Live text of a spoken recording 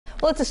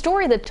Well, it's a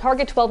story that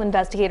Target 12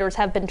 investigators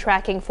have been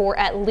tracking for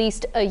at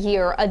least a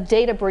year, a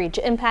data breach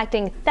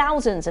impacting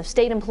thousands of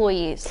state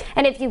employees.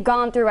 And if you've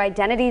gone through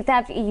identity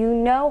theft, you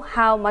know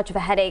how much of a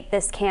headache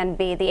this can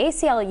be. The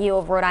ACLU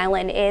of Rhode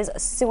Island is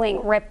suing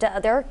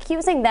RIPTA. They're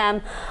accusing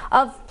them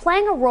of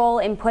playing a role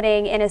in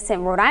putting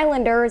innocent Rhode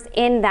Islanders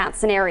in that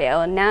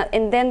scenario, and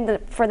then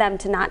for them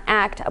to not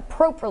act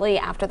appropriately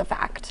after the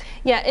fact.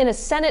 Yeah, in a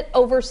Senate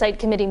Oversight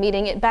Committee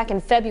meeting back in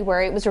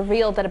February, it was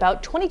revealed that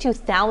about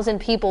 22,000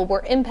 people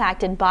were impacted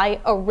by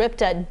a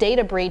RIPTA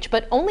data breach,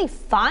 but only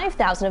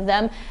 5,000 of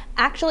them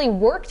actually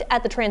worked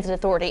at the Transit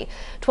Authority.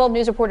 12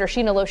 News reporter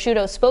Sheena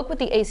Losciuto spoke with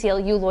the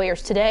ACLU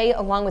lawyers today,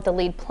 along with the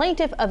lead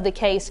plaintiff of the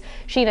case.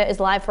 Sheena is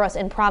live for us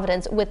in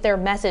Providence with their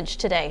message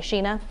today.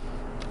 Sheena?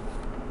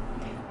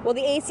 Well,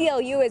 the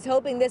ACLU is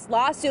hoping this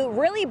lawsuit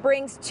really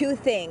brings two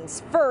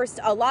things. First,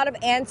 a lot of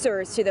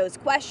answers to those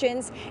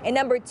questions, and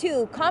number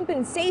two,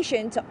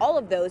 compensation to all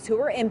of those who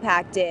were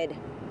impacted.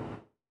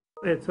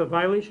 It's a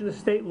violation of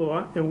state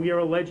law, and we are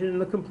alleging in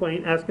the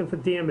complaint asking for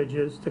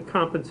damages to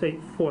compensate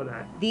for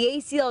that. The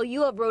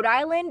ACLU of Rhode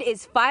Island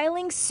is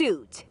filing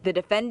suit. The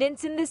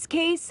defendants in this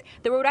case,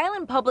 the Rhode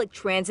Island Public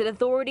Transit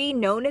Authority,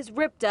 known as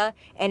RIPTA,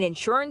 and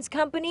insurance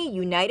company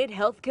United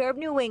Healthcare of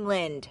New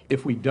England.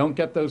 If we don't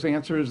get those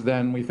answers,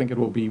 then we think it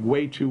will be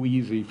way too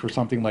easy for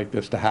something like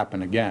this to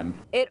happen again.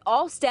 It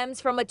all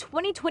stems from a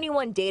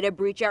 2021 data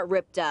breach at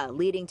RIPTA,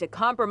 leading to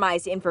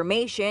compromised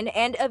information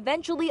and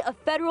eventually a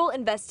federal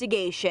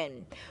investigation.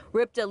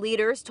 RIPTA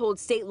leaders told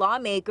state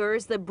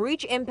lawmakers the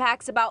breach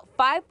impacts about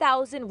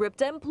 5,000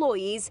 RIPTA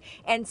employees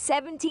and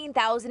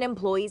 17,000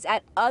 employees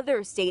at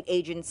other state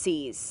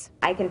agencies.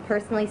 I can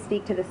personally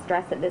speak to the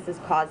stress that this has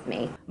caused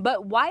me.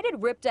 But why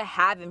did RIPTA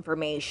have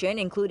information,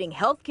 including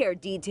healthcare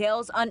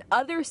details, on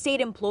other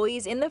state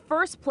employees in the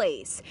first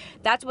place?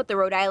 That's what the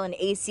Rhode Island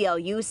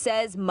ACLU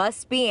says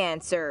must be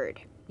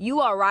answered.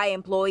 URI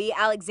employee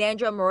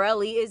Alexandra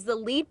Morelli is the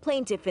lead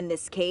plaintiff in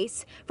this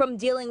case. From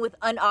dealing with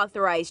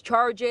unauthorized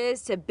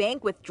charges to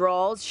bank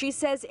withdrawals, she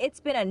says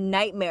it's been a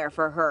nightmare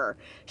for her.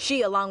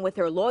 She, along with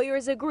her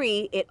lawyers,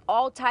 agree it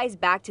all ties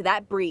back to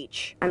that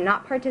breach. I'm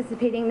not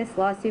participating in this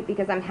lawsuit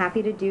because I'm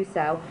happy to do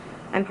so.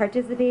 I'm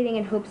participating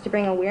in hopes to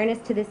bring awareness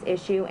to this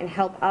issue and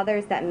help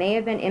others that may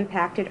have been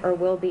impacted or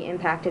will be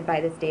impacted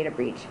by this data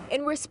breach.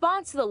 In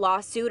response to the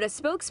lawsuit, a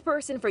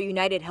spokesperson for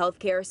United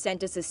Healthcare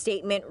sent us a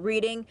statement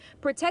reading,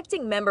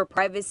 "Protecting member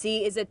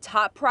privacy is a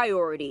top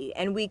priority,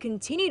 and we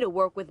continue to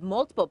work with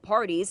multiple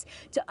parties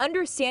to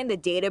understand the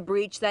data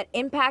breach that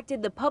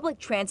impacted the Public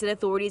Transit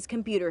Authority's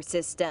computer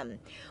system.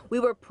 We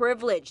were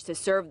privileged to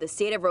serve the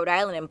state of Rhode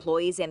Island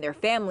employees and their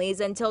families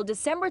until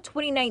December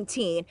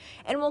 2019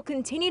 and will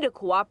continue to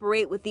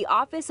cooperate with the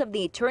Office of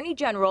the Attorney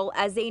General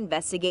as they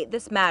investigate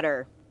this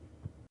matter."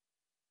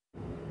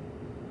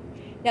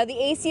 Now, the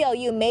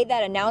ACLU made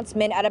that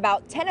announcement at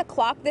about 10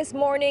 o'clock this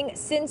morning.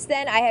 Since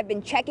then, I have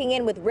been checking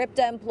in with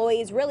RIPTA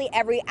employees really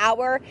every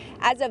hour.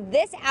 As of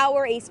this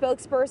hour, a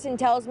spokesperson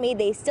tells me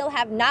they still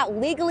have not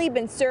legally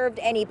been served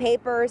any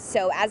papers.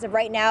 So as of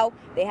right now,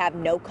 they have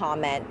no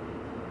comment.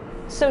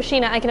 So,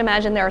 Sheena, I can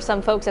imagine there are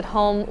some folks at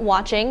home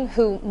watching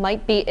who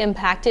might be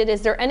impacted.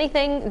 Is there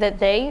anything that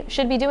they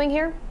should be doing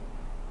here?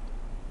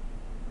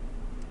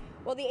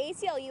 Well, the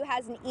ACLU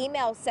has an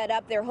email set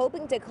up. They're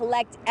hoping to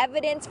collect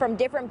evidence from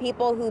different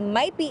people who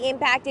might be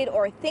impacted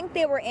or think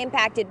they were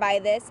impacted by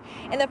this.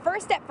 And the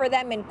first step for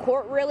them in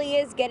court really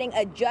is getting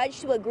a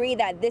judge to agree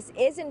that this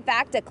is in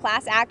fact a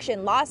class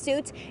action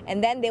lawsuit,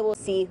 and then they will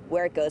see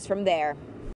where it goes from there.